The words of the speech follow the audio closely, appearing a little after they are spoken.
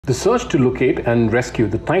The search to locate and rescue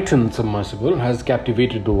the Titan submersible has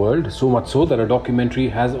captivated the world, so much so that a documentary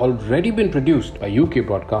has already been produced by UK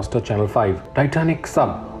broadcaster Channel 5. Titanic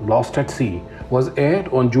Sub, Lost at Sea, was aired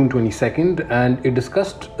on June 22nd, and it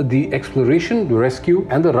discussed the exploration, the rescue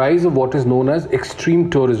and the rise of what is known as extreme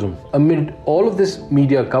tourism. Amid all of this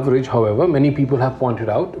media coverage, however, many people have pointed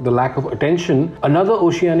out the lack of attention another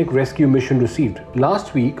oceanic rescue mission received.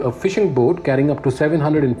 Last week, a fishing boat carrying up to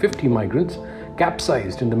 750 migrants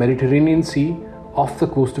capsized in the Mediterranean Sea off the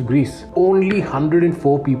coast of Greece. Only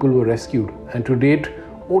 104 people were rescued, and to date,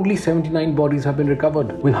 only 79 bodies have been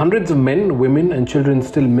recovered. With hundreds of men, women and children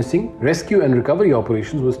still missing, rescue and recovery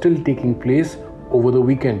operations were still taking place over the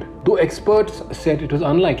weekend, though experts said it was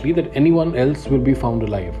unlikely that anyone else will be found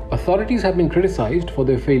alive. Authorities have been criticized for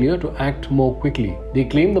their failure to act more quickly. They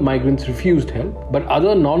claim the migrants refused help, but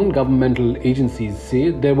other non-governmental agencies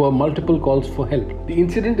say there were multiple calls for help. The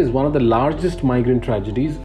incident is one of the largest migrant tragedies